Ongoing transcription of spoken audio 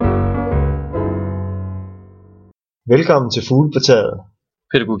Velkommen til Fugle på taget.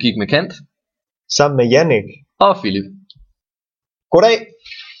 Pædagogik med Kant. Sammen med Jannik Og Philip. Goddag.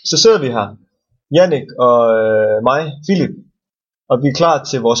 Så sidder vi her, Jannik og mig, Philip. Og vi er klar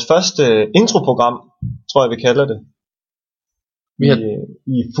til vores første introprogram, tror jeg vi kalder det.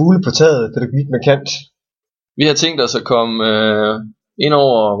 I Fugle på taget, pædagogik med Kant. Vi har tænkt os at komme ind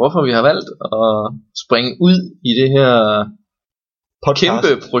over, hvorfor vi har valgt at springe ud i det her podcast,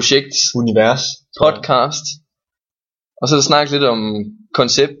 kæmpe projekt, univers, podcast. Og så snakke lidt om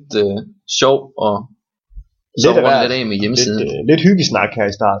koncept, sjov og så lidt af med hjemmesiden. Lidt hyggesnak her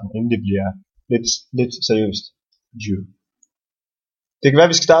i starten, inden det bliver lidt seriøst. Det kan være,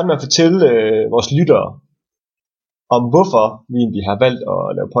 at vi skal starte med at fortælle vores lyttere om, hvorfor vi egentlig har valgt at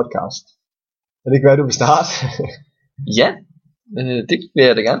lave podcast. Og det kan være, at du vil starte. Ja, det vil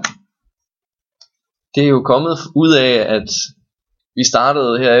jeg da gerne. Det er jo kommet ud af, at vi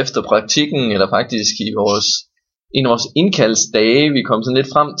startede her efter praktikken, eller faktisk i en af vores indkaldsdage, vi kom sådan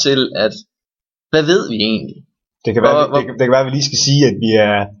lidt frem til, at hvad ved vi egentlig? Det kan være, at vi lige skal sige, at vi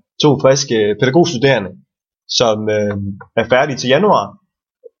er to friske pædagogstuderende, som er færdige til januar,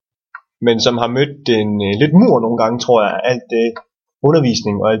 men som har mødt en lidt mur nogle gange, tror jeg, alt det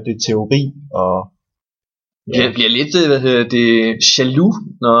undervisning og alt det teori. Og jeg bliver lidt jaloux,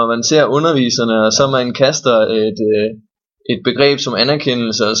 når man ser underviserne, og så man kaster et begreb som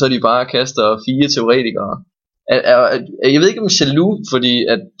anerkendelse, og så de bare kaster 4 teoretikere. Jeg ved ikke om jaloux, fordi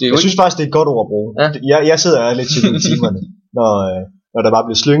at det jeg synes faktisk, det er et godt ord at bruge. Ja. Jeg sidder og er lidt til i timerne, når der bare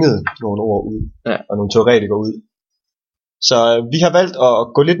bliver slynget nogle ord ud, og nogle teoretikere ud. Så vi har valgt at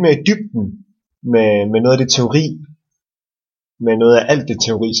gå lidt mere i dybden med noget af det teori, med noget af alt det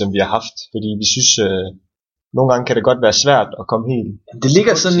teori, som vi har haft, fordi vi synes, nogle gange kan det godt være svært at komme helt. Det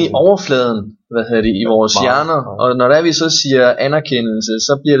ligger sådan i overfladen, i vores hjerner, og når der vi så siger anerkendelse,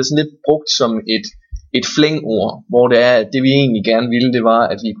 så bliver det sådan lidt brugt som et flængord, hvor det er, at det vi egentlig gerne ville, det var,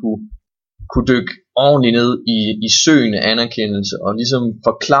 at vi kunne dykke ordentligt ned i søgen af anerkendelse, og ligesom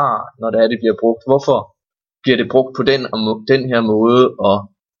forklare, når det bliver brugt, hvorfor bliver det brugt på den her måde,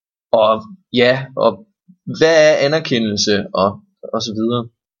 og hvad er anerkendelse, og så videre.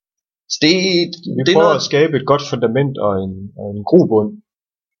 Så vi prøver at skabe et godt fundament og en grobund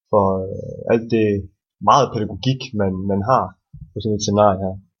for alt det meget pædagogik, man har på sådan et scenarie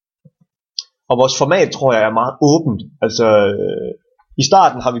her. Og vores format, tror jeg, er meget åbent. Altså, i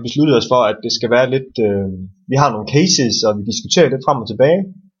starten har vi besluttet os for, at det skal være lidt. Vi har nogle cases, og vi diskuterer lidt frem og tilbage.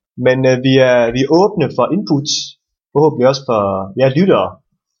 Men vi er åbne for inputs, forhåbentlig også for lyttere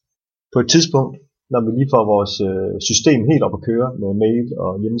på et tidspunkt, når vi lige får vores system helt op at køre med mail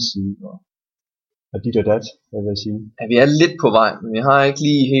og hjemmeside og dit og dat, jeg vil sige. Ja, vi er lidt på vej, men vi har ikke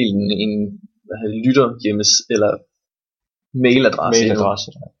lige helt en lytter eller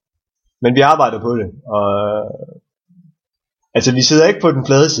mailadresse. Men vi arbejder på det, og altså vi sidder ikke på den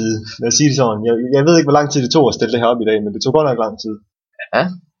flade side, lad os sige det sådan. Jeg ved ikke, hvor lang tid det tog at stille det her op i dag, men det tog godt nok lang tid. Ja,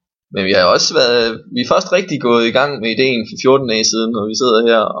 men vi har også vi er først rigtig gået i gang med ideen for 14 dage siden, og vi sidder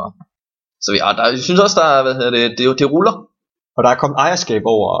her, og så jeg synes også, der er, det ruller. Og der er kommet ejerskab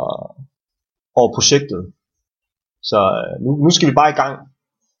over projektet, så nu skal vi bare i gang.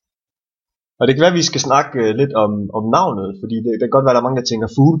 Og det kan være, at vi skal snakke lidt om navnet, fordi det kan godt være, at der er mange, der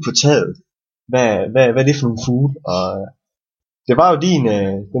tænker fugle på taget. Hvad er det for en fugle? Og det var jo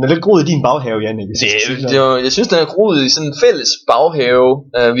den er lidt groet i din baghave, Jannik. Jeg synes, den er groet i sådan en fælles baghave.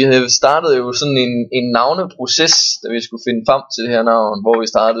 Vi havde startet jo sådan en navneproces, da vi skulle finde frem til det her navn, hvor vi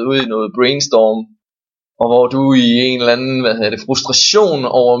startede ud i noget brainstorm, og hvor du i en eller anden, frustration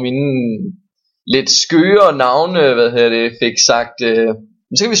over mine lidt skøre navne, fik sagt,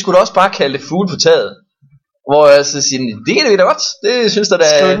 så kan vi sgu da også bare kalde det fugle på taget. Hvor jeg så siger, det kan vi da godt. Det synes jeg da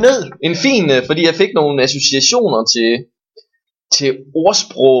er en fin, fordi jeg fik nogle associationer til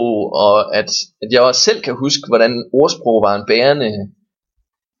ordsprog, og at jeg også selv kan huske, hvordan ordsprog var en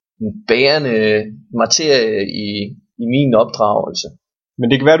bærende materie i min opdragelse. Men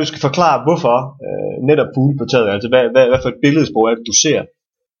det kan være, at du skal forklare, hvorfor netop fugle på taget, altså hvad for et billedsprog er det, du ser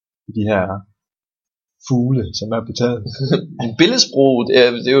i de her fugle, som er på taget. En billedsprog, det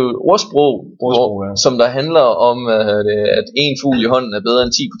er jo et ordsprog som der handler om, at en fugl i hånden er bedre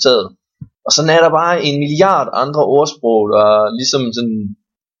end 10 på taget. Og sådan er der bare en milliard andre ordsprog, der ligesom sådan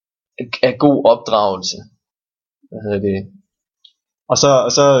er god opdragelse. Og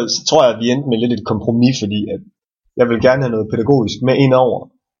så tror jeg, at vi endte med lidt et kompromis, fordi at jeg vil gerne have noget pædagogisk med ind over.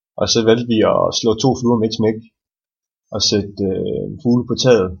 Og så valgte vi at slå 2 fluer med et smæk og sætte fugle på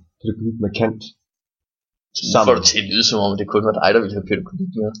taget, pædagogik med Kant. Så får du til at lyde, som om det kun var dig, der ville have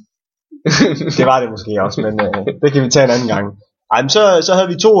pædagogik med. Det var det måske også, men det kan vi tage en anden gang. Ej, men så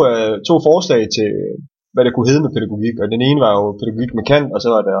havde vi to forslag hvad det kunne hedde med pædagogik. Og den ene var jo pædagogik med kant, og så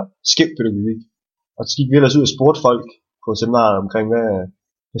var der skæv pædagogik. Og så gik vi ellers ud og spurgte folk på seminaret omkring,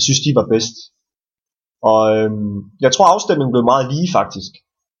 hvad synes de var bedst. Og jeg tror afstemningen blev meget lige faktisk.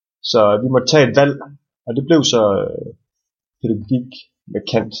 Så vi måtte tage et valg, og det blev så pædagogik med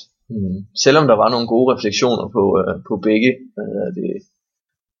kant. Selvom der var nogle gode refleksioner på begge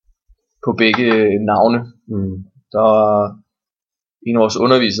på begge navne. Der var en af vores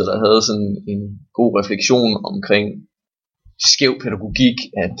undervisere, der havde sådan en god refleksion omkring skæv pædagogik,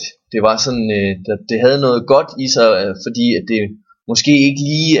 at det var sådan, det havde noget godt i sig, fordi at det måske ikke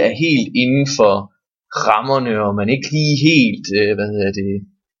lige er helt inden for rammerne, og man ikke lige helt,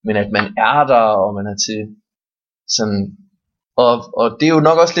 men at man er der, og man er til sådan, og det er jo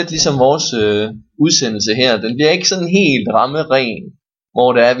nok også lidt ligesom vores udsendelse her, den bliver ikke sådan helt rammeren, hvor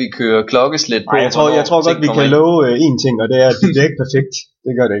det er, vi kører klokkeslæt på. Jeg tror godt, vi kan love én ting, og det er, at det bliver ikke perfekt.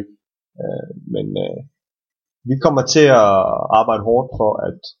 Det gør det ikke. Men vi kommer til at arbejde hårdt for,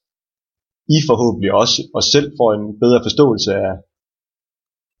 at I forhåbentlig også os selv får en bedre forståelse af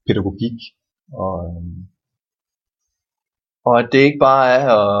pædagogik. Og at det ikke bare er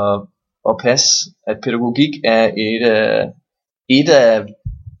at passe, at pædagogik er et af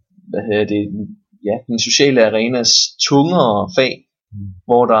den sociale arenas tungere fag,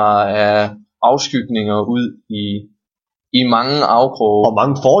 hvor der er afskygninger ud i mange afkroge. Og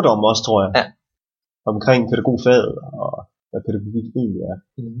mange fordomme også, tror jeg. Ja. Omkring pædagogfaget og hvad pædagogik egentlig er.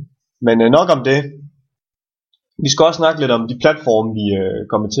 Men nok om det. Vi skal også snakke lidt om de platforme, vi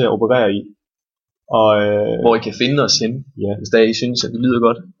kommer til at operere i. Og, hvor I kan finde os hen, hvis der I synes, at det lyder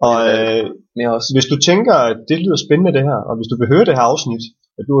godt. Og hvis du tænker, at det lyder spændende det her, og hvis du vil høre det her afsnit,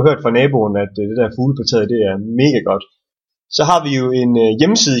 at du har hørt fra naboen, at det der fuglepartiet, det er mega godt, så har vi jo en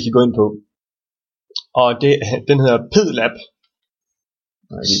hjemmeside, I kan gå ind på. Og den hedder PedLab.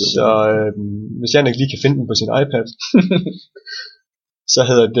 Så hvis jeg ikke lige kan finde den på sin iPad, så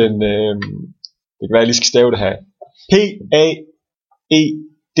hedder den, det kan være, jeg lige skal stave det her,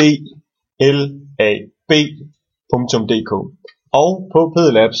 PAEDLAB.dk. Og på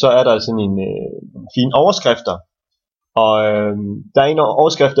PedLab, så er der sådan en fin overskrifter. Og der er en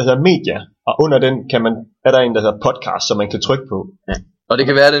overskrift, der hedder media, og under den er der en, der hedder podcast, som man kan trykke på. Ja. Og det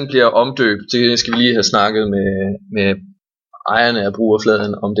kan være, at den bliver omdøbt. Det skal vi lige have snakket med ejerne af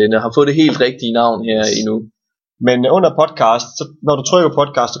brugerfladen om den. Jeg har fået det helt rigtige navn her endnu. Men under podcast, så når du trykker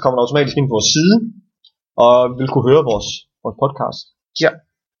podcast, så kommer du automatisk ind på vores side, og vil kunne høre vores podcast. Ja.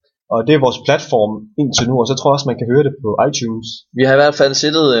 Og det er vores platform indtil nu, og så tror jeg også, man kan høre det på iTunes. Vi har i hvert fald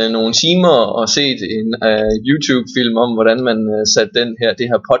siddet nogle timer og set en YouTube-film om, hvordan man satte det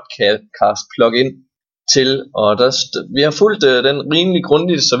her podcast plug-in til. Og vi har fulgt den rimelig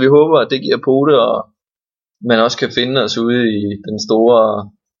grundigt, så vi håber, at det giver på det, og man også kan finde os ude i den store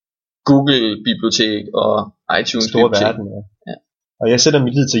Google-bibliotek og iTunes-bibliotek. Verden, ja. Og jeg sætter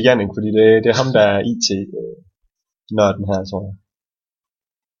mit lid til Jannik, fordi det er ham, der er IT-nørden her, tror jeg.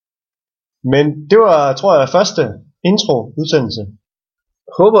 Men det var, tror jeg, første intro-udsendelse.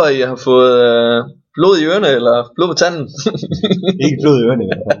 Håber, I har fået blod i ørerne, eller blod på tanden. Ikke blod i ørerne, i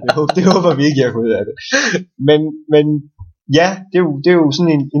hvert fald. Det håber vi ikke, jeg har fået ud af det. Men ja, det er jo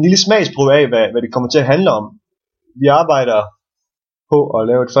sådan en lille smagsprøve af, hvad det kommer til at handle om. Vi arbejder på at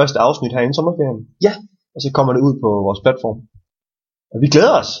lave et første afsnit her inden sommerferien. Ja. Og så kommer det ud på vores platform. Og vi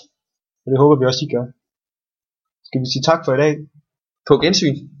glæder os. Og det håber vi også, I gør. Skal vi sige tak for i dag? På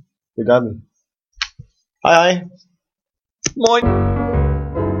gensyn. Det gør vi. Hej hej. Moin.